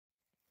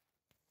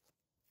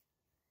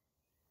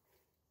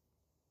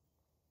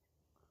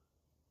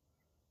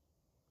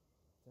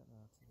don't know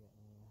how to get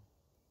here.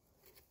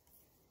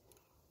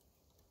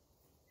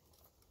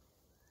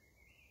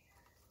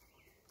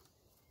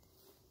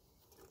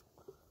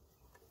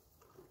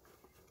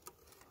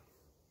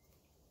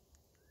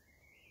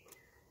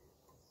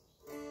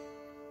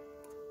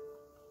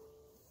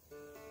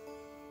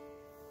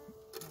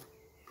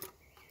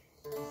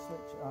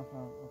 Switch it off,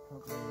 I'll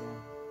probably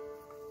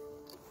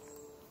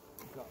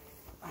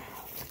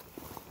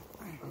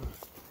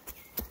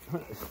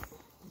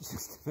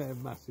Just a pair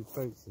of massive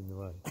boots in the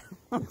way.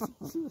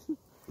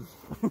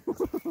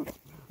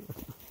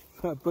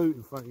 Put a boot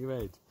in front of your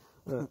head.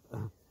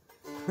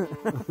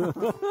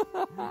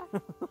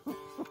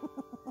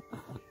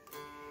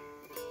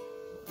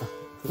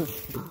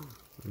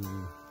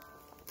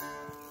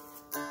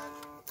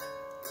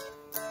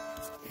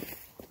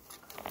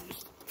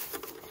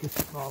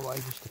 Just far away,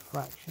 just a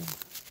fraction.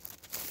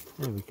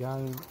 There we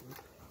go.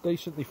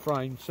 Decently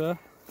framed, sir.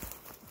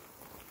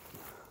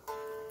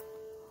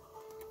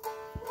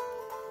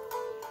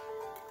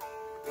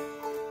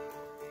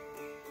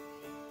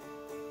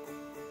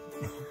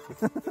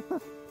 Are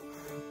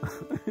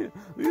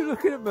you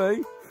looking at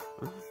me?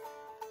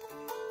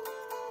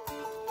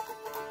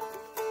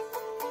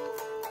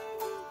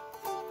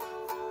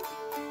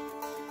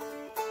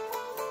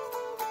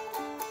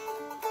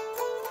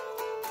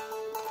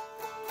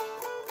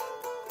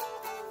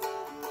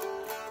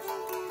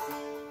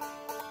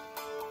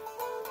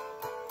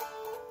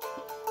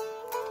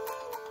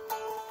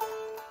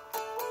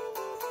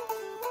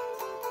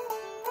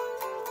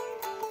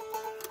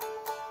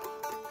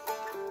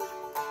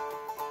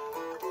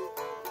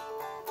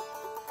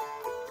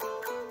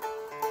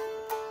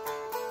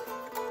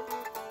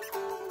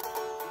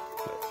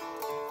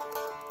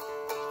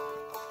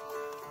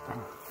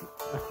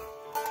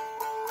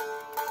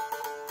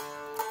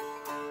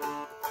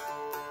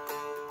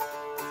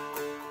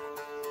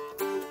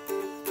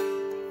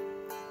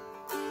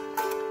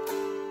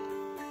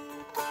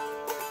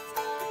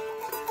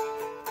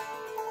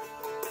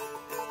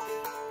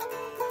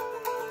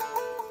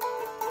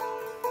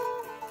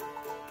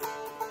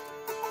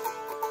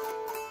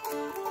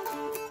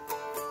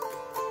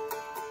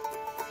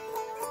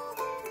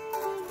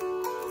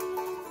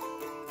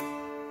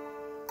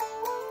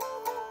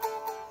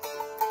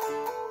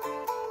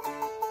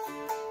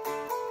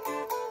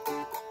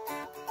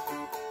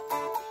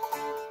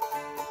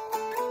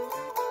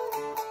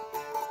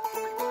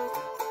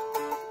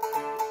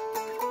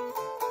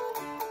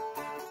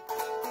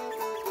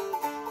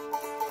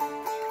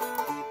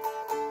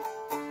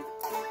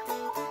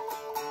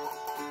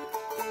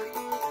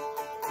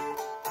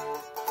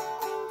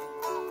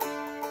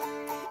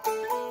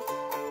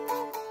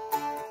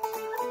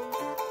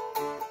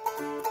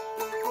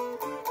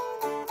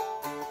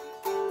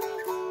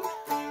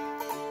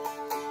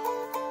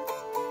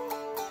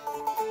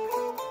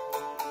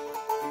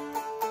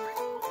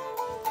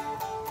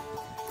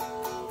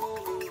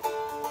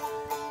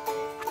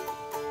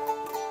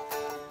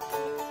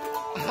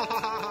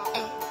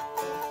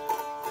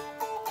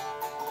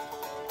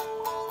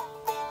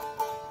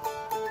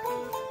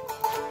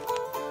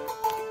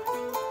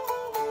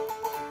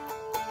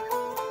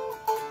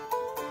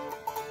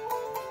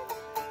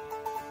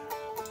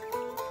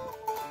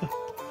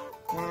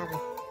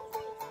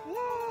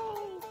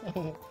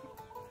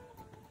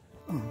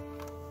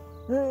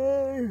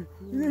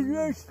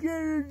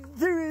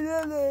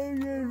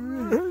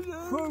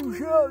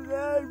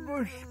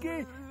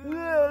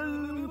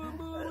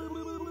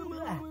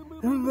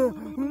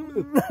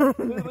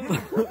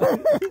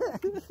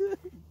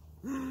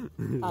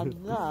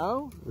 And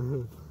now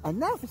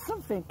for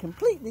something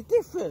completely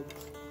different.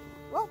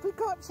 What have we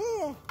got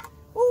here?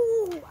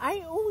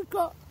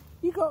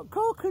 You got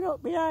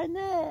coconut behind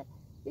there.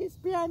 It's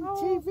behind the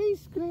TV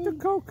screen. The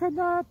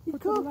coconut.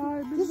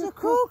 There's a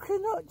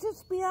coconut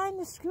just behind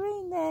the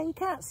screen there. You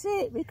can't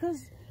see it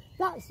because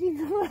that's you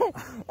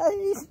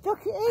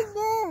stuck it in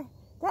there.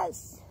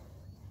 That's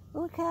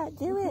we can't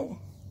do it.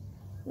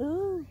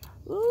 Ooh.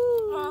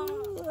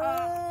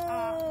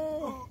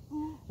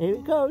 Here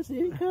it goes.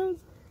 Here it goes.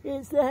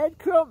 It's the head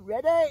crumb.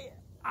 Ready?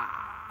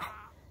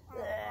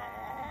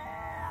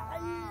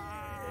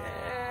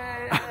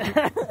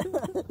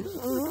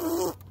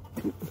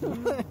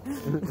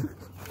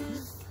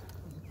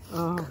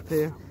 Oh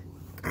dear.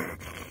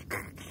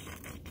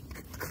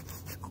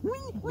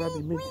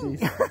 Bloody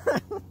midges.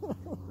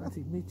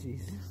 Bloody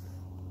midges.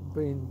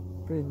 Being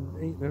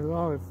eaten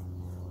alive.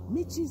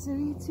 Midges are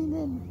eating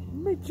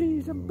them.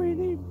 Midges, I'm being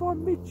eaten by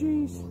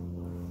midges.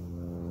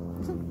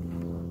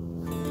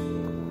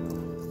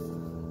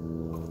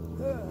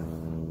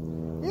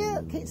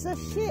 Look, it's a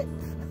ship.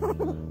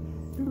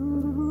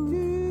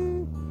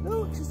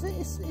 Look,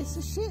 it's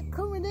a ship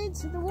coming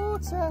into the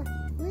water.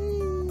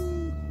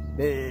 Whee!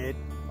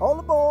 All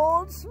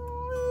aboard!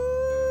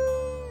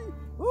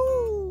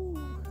 Ooh!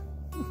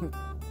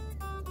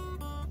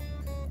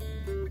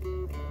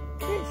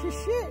 It's a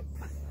ship.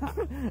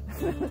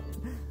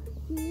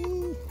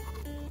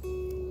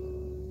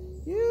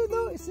 You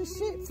know, it's a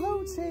ship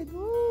floating.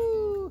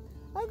 Ooh!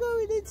 I'm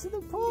going into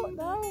the port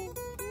now.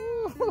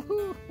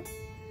 Ooh.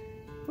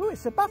 Oh,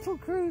 it's a battle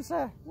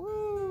cruiser.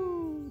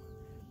 Woo!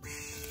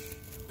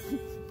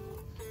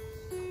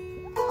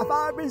 Have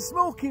I been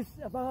smoking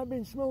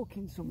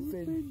something?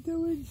 You've been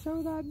doing some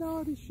of that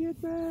naughty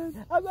shit,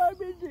 man.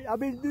 I've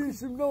been doing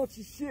some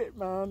naughty shit,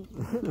 man.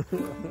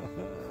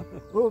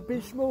 We've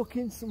been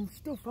smoking some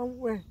stuff, haven't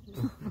we?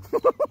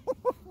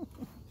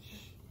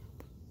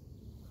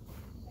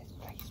 There's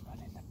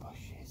policemen in the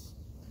bushes.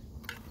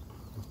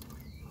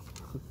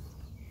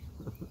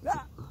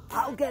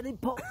 I'll get him,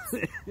 Pops.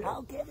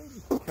 I'll get him.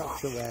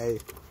 Cut away.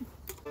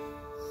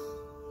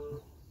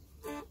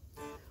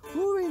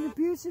 We're in a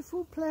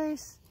beautiful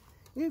place.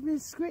 He's been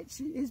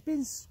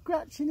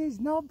scratching his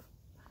knob.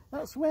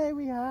 That's where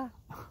we are.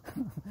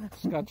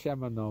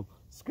 Scratchhammer knob.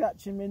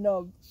 Scratching my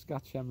knob.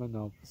 Scratchhammer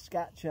knob.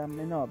 Scratching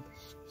my knob.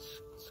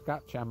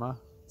 Scratchhammer.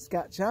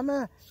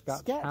 Scratchhammer. Scratchhammer.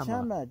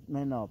 Scratchhammer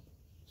my knob.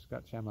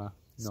 Scratchhammer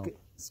knob.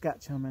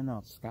 Scratchhammer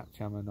knob.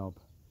 Scratchhammer knob.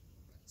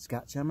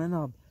 Scratchhammer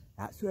knob.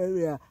 That's where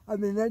we are. I've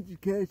been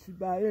educated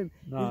by him.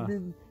 No,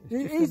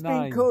 he's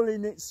been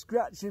calling it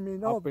scratching me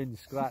knob. I've been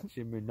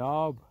scratching my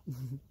knob.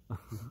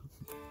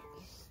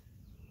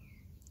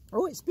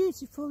 Oh, it's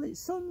beautiful.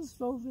 It's sun's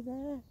over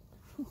there.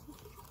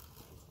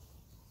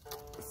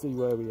 See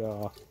where we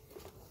are.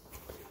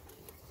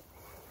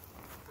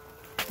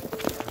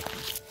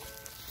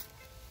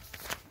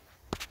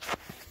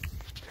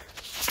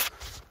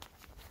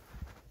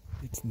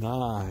 It's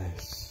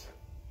nice.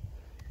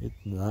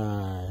 It's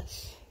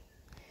nice.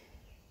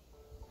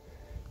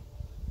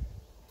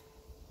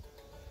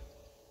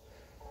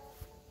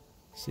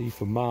 See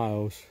for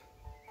miles.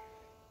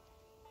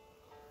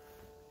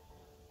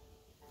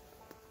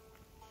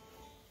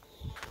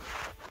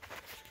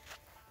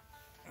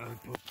 I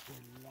put the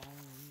light.